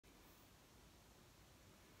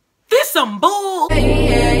some bull.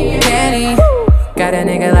 Candy, got a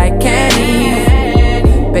nigga like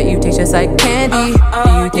candy. Bet you taste just like candy.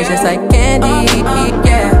 You taste just like candy.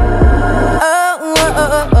 Yeah.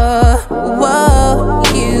 Whoa.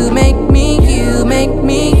 You make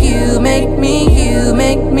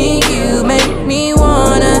me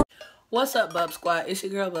wanna. What's up, Bubbz Squad? It's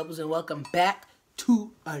your girl Bubbz, and welcome back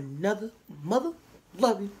to another mother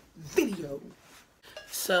loving video.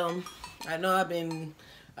 So, I know I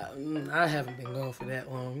haven't been going for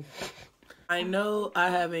that long. I know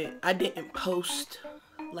I didn't post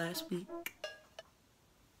last week.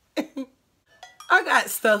 I got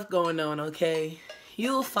stuff going on, okay?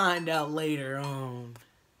 You'll find out later on,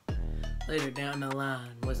 later down the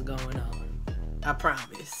line, what's going on. I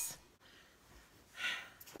promise.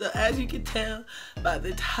 So as you can tell by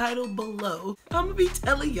the title below, I'm gonna be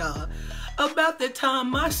telling y'all about the time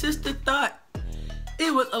my sister thought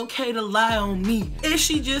it was okay to lie on me. And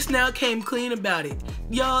she just now came clean about it.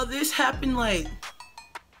 Y'all, this happened like,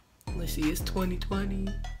 let's see, it's 2020.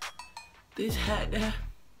 This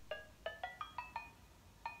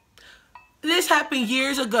happened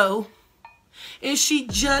years ago. And she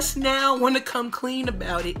just now want to come clean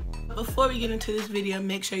about it. Before we get into this video,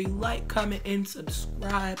 make sure you like, comment, and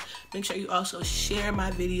subscribe. Make sure you also share my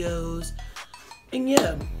videos. And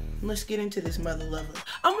yeah, let's get into this mother lover.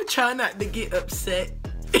 I'm gonna try not to get upset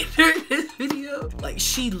during this video. Like,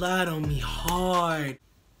 she lied on me hard.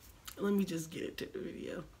 Let me just get into the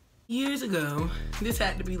video. Years ago, this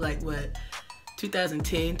had to be like, what,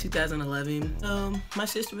 2010, 2011. My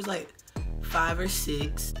sister was like 5 or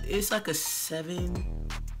 6. It's like a 7,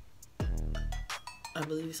 I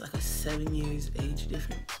believe it's like a 7 years age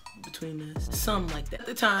difference between us. Something like that. At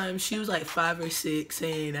the time, she was like 5 or 6,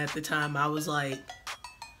 and at the time I was like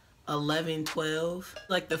 11, 12.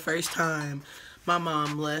 Like the first time my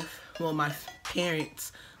mom left, well, my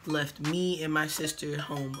parents left me and my sister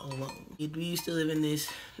home alone. We used to live in this,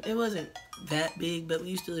 it wasn't that big, but we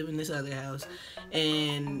used to live in this other house,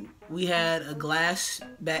 and we had a glass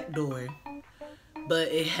back door, but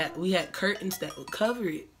we had curtains that would cover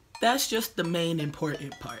it. That's just the main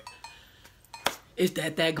important part, is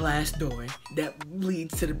that glass door that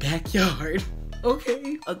leads to the backyard.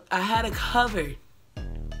 Okay, I had a cover.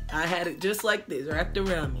 I had it just like this wrapped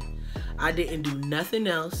around me. I didn't do nothing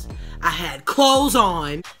else. I had clothes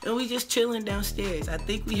on, and we just chilling downstairs. I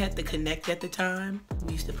think we had the Connect at the time.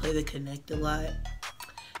 We used to play the Connect a lot,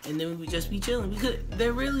 and then we would just be chilling, because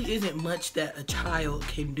there really isn't much that a child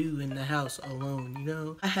can do in the house alone, you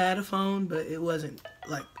know? I had a phone, but it wasn't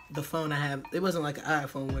like the phone I have. It wasn't like an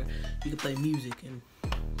iPhone where you could play music and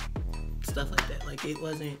stuff like that. Like, it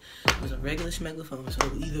was a regular schmegular phone,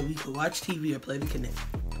 so either we could watch TV or play the Connect,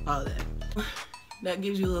 all that. That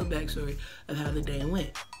gives you a little backstory of how the day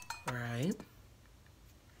went, right?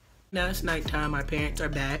 Now it's nighttime, my parents are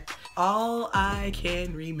back. All I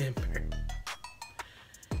can remember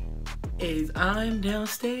is I'm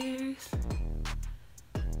downstairs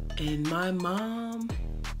and my mom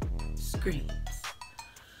screams,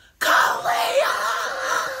 "Kalia!"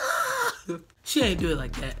 She ain't do it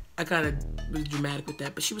like that. I kind of was dramatic with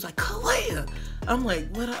that, but she was like, "Kalia!" I'm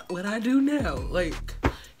like, what I do now? Like,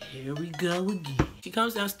 here we go again. She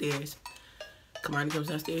comes downstairs. Kamani comes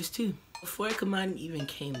downstairs too. Before Kamani even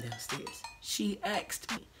came downstairs, she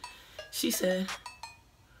asked me, she said,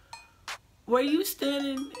 "Were you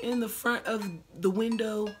standing in the front of the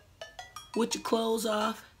window with your clothes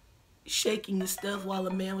off, shaking the stuff while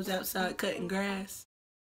a man was outside cutting grass?"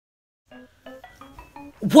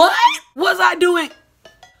 What was I doing?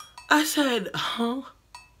 I said, huh?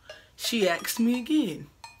 She asked me again.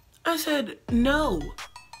 I said, no.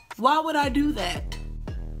 Why would I do that?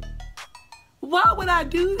 Why would I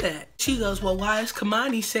do that? She goes, well, why is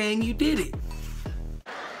Kamani saying you did it?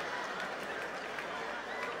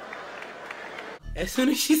 As soon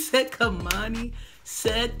as she said Kamani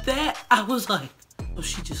said that, I was like, oh,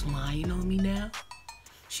 she just lying on me now?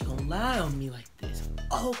 She gonna lie on me like this?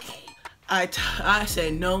 Okay. I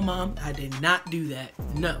said, no, Mom, I did not do that.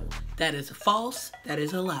 No, that is false. That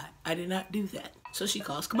is a lie. I did not do that. So she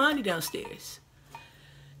calls Kamani downstairs.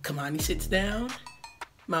 Kamani sits down.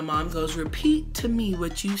 My mom goes, repeat to me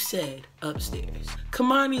what you said upstairs.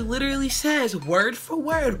 Kamani literally says, word for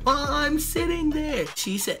word, while I'm sitting there.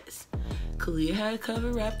 She says, Kalia had a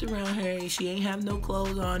cover wrapped around her and she ain't have no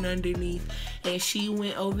clothes on underneath, and she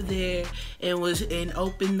went over there and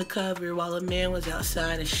opened the cover while a man was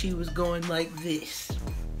outside, and she was going like this.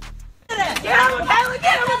 Get him, Taylor,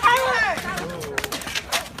 get him, Taylor!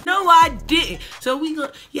 No, I didn't. So we go,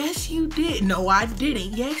 yes, you did. No, I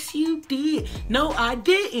didn't. Yes, you did. No, I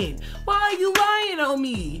didn't. Why are you lying on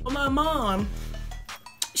me? My mom,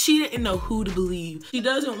 she didn't know who to believe. She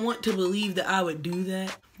doesn't want to believe that I would do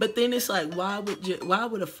that. But then it's like, why would a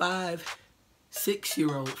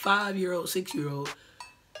 5-year-old, 6-year-old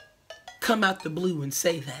come out the blue and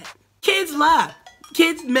say that? Kids lie.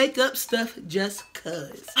 Kids make up stuff just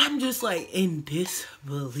cuz. I'm just like in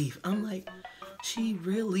disbelief. I'm like, she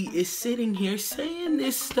really is sitting here saying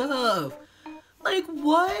this stuff. Like,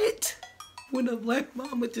 what? When a black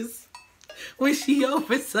mama just, when she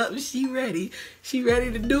opens something, she ready. She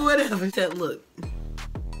ready to do whatever. She said, look,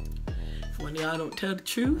 if one of y'all don't tell the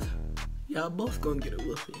truth, y'all both gonna get a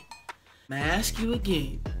whooping. I ask you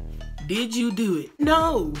again, did you do it?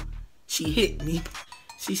 No. She hit me.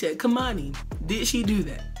 She said, Kamani, did she do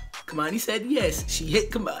that? Kamani said, yes, she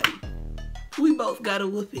hit Kamani. We both got a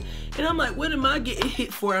whooping. And I'm like, what am I getting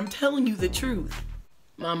hit for? I'm telling you the truth.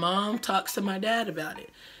 My mom talks to my dad about it.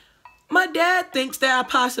 My dad thinks that I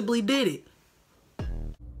possibly did it.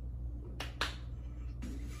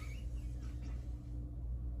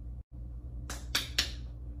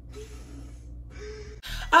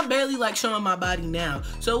 I barely like showing my body now.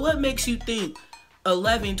 So what makes you think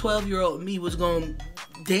 11, 12-year-old me was gonna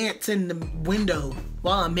dance in the window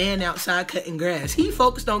while a man outside cutting grass? He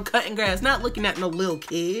focused on cutting grass, not looking at no little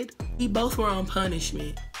kid. We both were on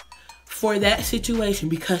punishment for that situation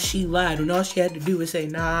because she lied when all she had to do was say,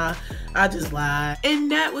 nah, I just lied.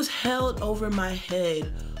 And that was held over my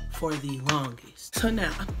head for the longest. So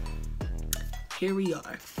now, here we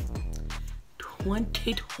are.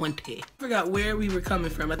 2020. I forgot where we were coming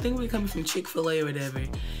from. I think we were coming from Chick-fil-A or whatever.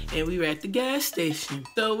 And we were at the gas station.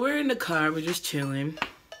 So we're in the car, we're just chilling.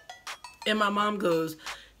 And my mom goes,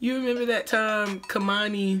 you remember that time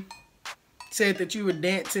Kamani said that you were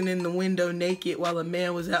dancing in the window naked while a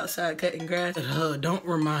man was outside cutting grass? Don't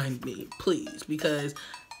remind me, please, because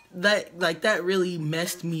that really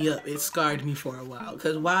messed me up. It scarred me for a while.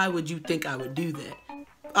 Because why would you think I would do that?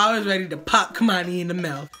 I was ready to pop Kamani in the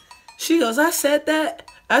mouth. She goes, I said that?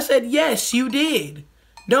 I said, yes, you did.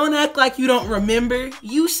 Don't act like you don't remember.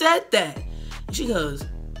 You said that. She goes,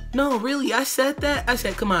 no, really, I said that? I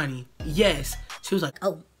said, Kamani, yes. She was like,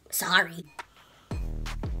 oh, sorry.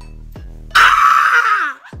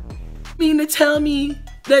 Ah! Mean to tell me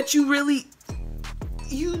that you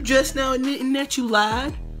just now admitting that you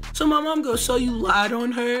lied? So my mom goes, so you lied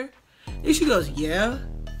on her? And she goes, yeah.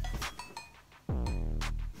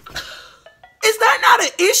 Is that not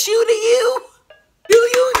an issue to you? Do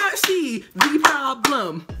you not see the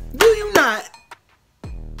problem? Do you not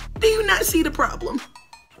see the problem?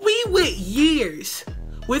 We went years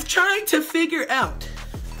with trying to figure out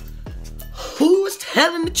who was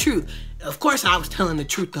telling the truth. Of course, I was telling the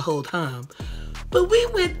truth the whole time. But we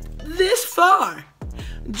went this far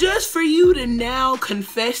just for you to now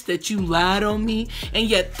confess that you lied on me and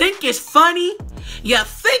you think it's funny? You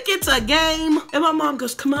think it's a game? And my mom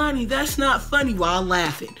goes, Kamani, that's not funny, while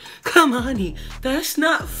laughing. Kamani, that's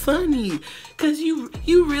not funny. Cause you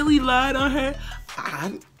really lied on her.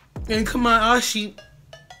 And come on,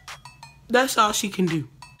 that's all she can do.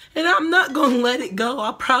 And I'm not gonna let it go.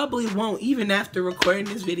 I probably won't, even after recording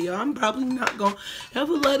this video. I'm probably not gonna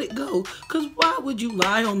ever let it go. Cause why would you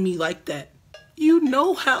lie on me like that? You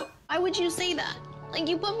know how. Why would you say that? Like,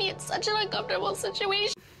 you put me in such an uncomfortable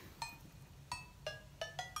situation.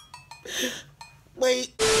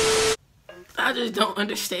 Wait. I just don't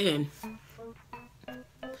understand.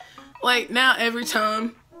 Like, now every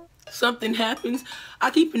time something happens, I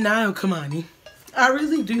keep an eye on Kamani. I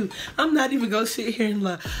really do. I'm not even gonna sit here and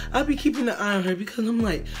lie. I'll be keeping an eye on her because I'm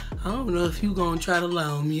like, I don't know if you gonna try to lie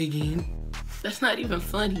on me again. That's not even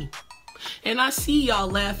funny. And I see y'all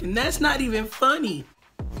laughing. That's not even funny.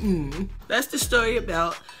 That's the story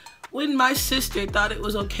about when my sister thought it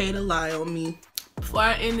was okay to lie on me. Before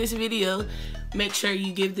I end this video, make sure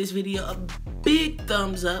you give this video a big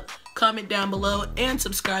thumbs up, comment down below, and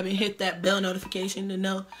subscribe and hit that bell notification to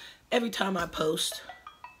know every time I post.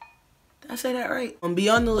 Did I say that right? Be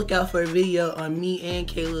on the lookout for a video on me and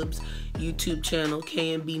Caleb's YouTube channel,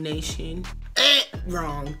 KMB Nation.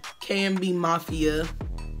 Wrong. KMB Mafia.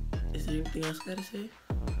 Is there anything else I gotta say?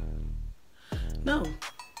 No.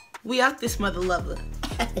 We out this mother lover.